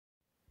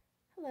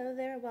Hello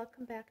there,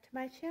 welcome back to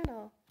my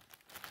channel.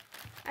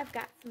 I've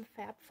got some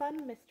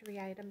FabFun mystery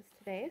items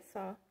today,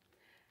 so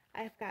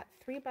I've got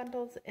 3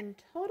 bundles in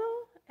total,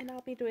 and I'll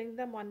be doing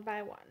them one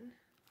by one.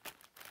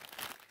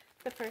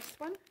 The first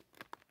one,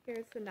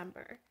 here's the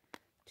number,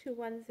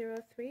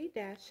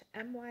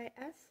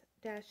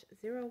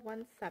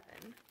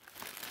 2103-MYS-017.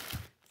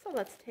 So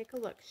let's take a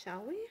look,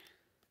 shall we?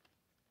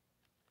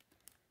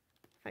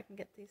 If I can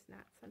get these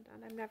knots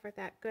undone. I'm never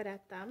that good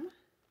at them.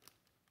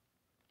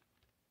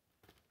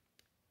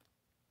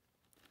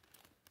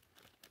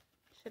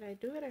 Should I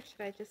do it, or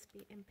should I just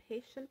be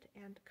impatient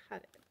and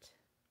cut it?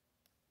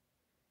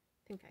 I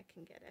think I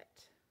can get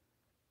it.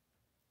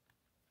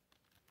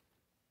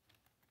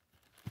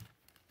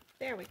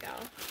 There we go.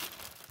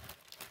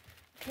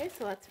 Okay,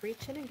 so let's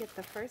reach in and get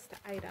the first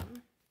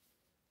item.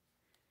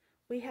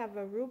 We have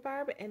a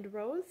Rhubarb and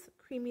Rose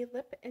Creamy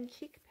Lip and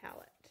Cheek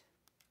Palette.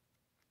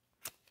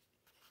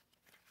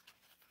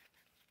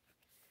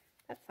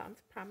 That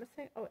sounds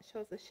promising. Oh, it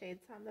shows the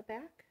shades on the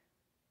back.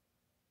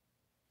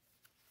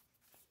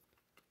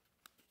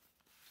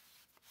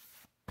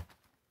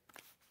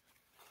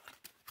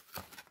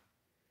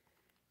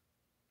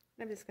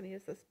 I'm just going to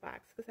use this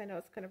box because I know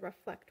it's going to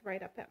reflect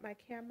right up at my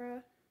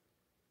camera.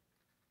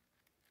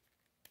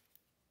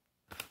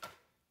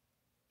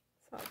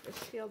 So I'll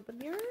just shield the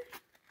mirror.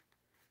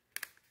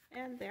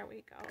 And there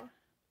we go.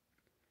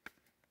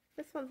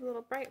 This one's a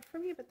little bright for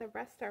me, but the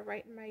rest are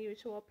right in my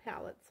usual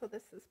palette, so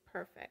this is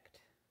perfect.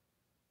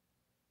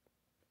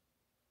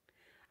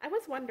 I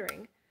was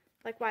wondering,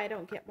 like, why I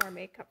don't get more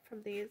makeup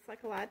from these.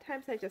 Like, a lot of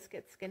times I just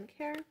get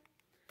skincare.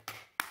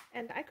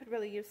 And I could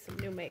really use some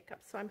new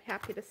makeup, so I'm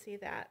happy to see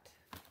that.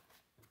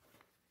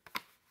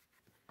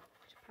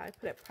 Should probably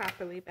put it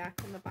properly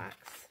back in the box.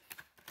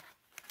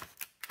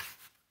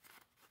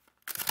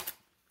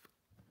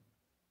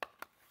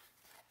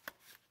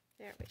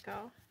 There we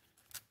go.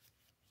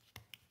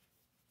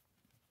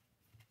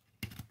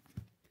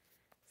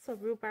 So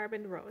Rhubarb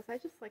and Rose. I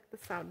just like the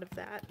sound of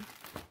that.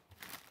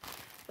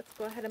 Let's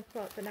go ahead and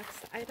pull out the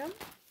next item.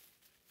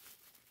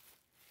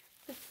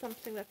 It's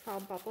something that's all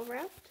bubble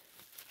wrapped.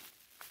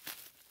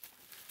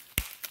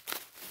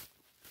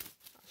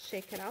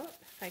 Shake it out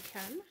if I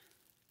can.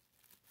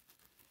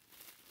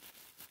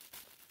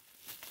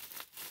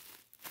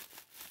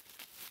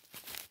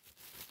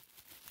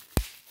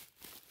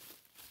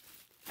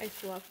 I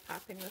just love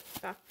popping this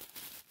stuff.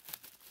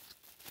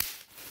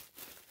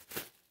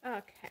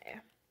 Okay.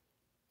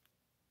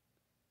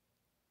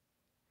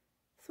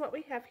 So what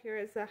we have here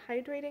is a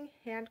hydrating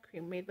hand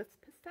cream made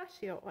with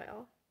pistachio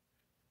oil.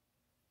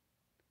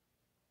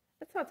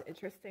 That sounds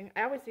interesting.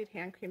 I always need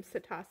hand creams to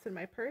toss in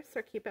my purse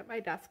or keep at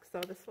my desk,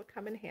 so this will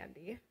come in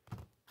handy.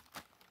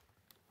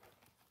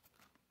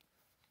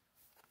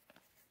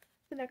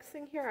 The next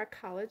thing here are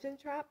collagen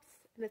drops,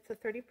 and it's a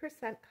 30%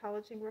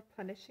 collagen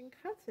replenishing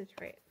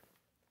concentrate.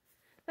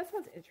 That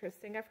sounds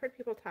interesting. I've heard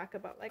people talk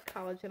about like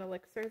collagen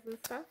elixirs and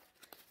stuff,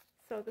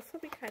 so this will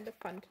be kind of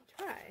fun to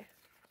try.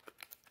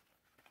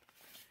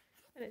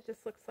 And it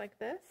just looks like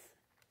this.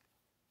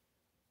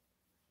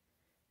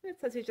 It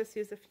says you just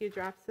use a few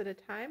drops at a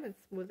time and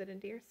smooth it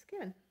into your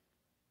skin.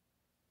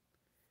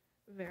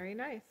 Very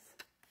nice.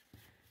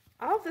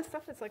 All of this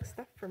stuff is like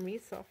stuff for me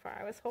so far.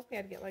 I was hoping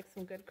I'd get like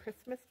some good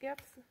Christmas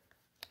gifts,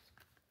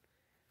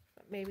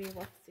 but maybe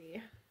we'll see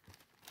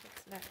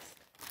what's next.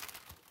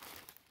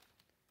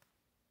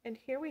 And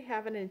here we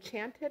have an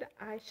enchanted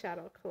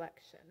eyeshadow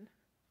collection.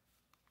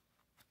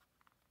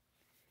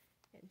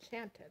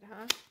 Enchanted,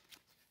 huh?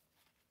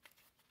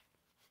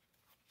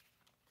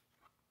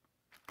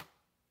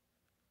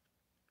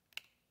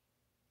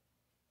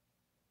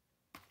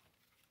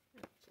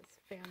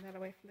 Fan that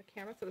away from the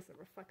camera so it doesn't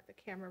reflect the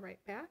camera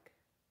right back.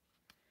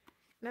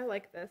 And I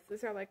like this.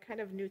 These are like kind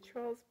of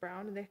neutrals,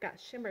 brown, and they've got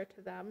shimmer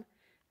to them.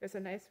 There's a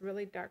nice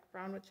really dark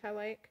brown, which I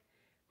like,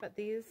 but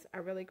these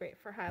are really great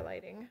for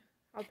highlighting.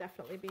 I'll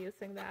definitely be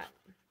using that.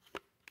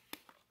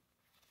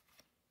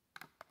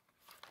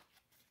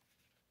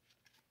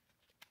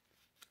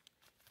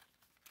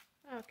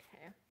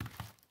 Okay.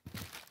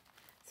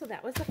 So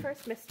that was the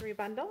first mystery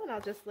bundle, and I'll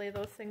just lay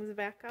those things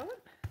back out.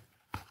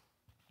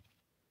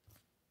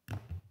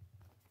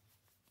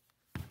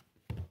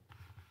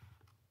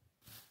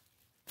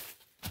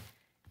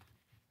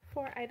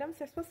 4 items.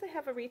 They're supposed to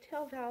have a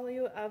retail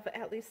value of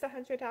at least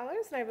 $100, and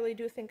I really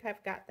do think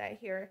I've got that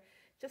here.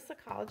 Just the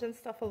collagen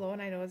stuff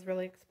alone I know is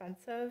really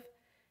expensive.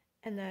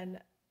 And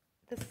then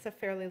this is a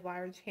fairly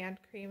large hand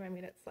cream. I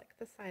mean, it's like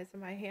the size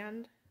of my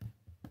hand.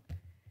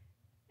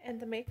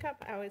 And the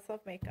makeup, I always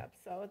love makeup.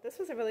 So this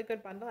was a really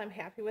good bundle. I'm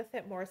happy with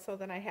it, more so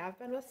than I have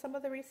been with some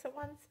of the recent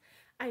ones.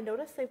 I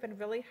noticed they've been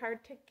really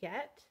hard to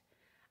get.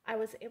 I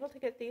was able to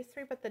get these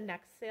 3, but the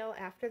next sale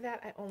after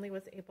that, I only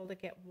was able to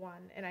get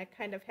 1, and I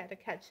kind of had to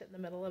catch it in the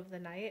middle of the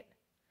night.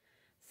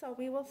 So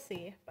we will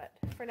see, but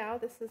for now,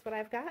 this is what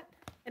I've got,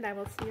 and I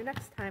will see you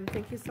next time.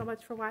 Thank you so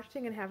much for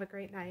watching, and have a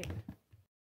great night.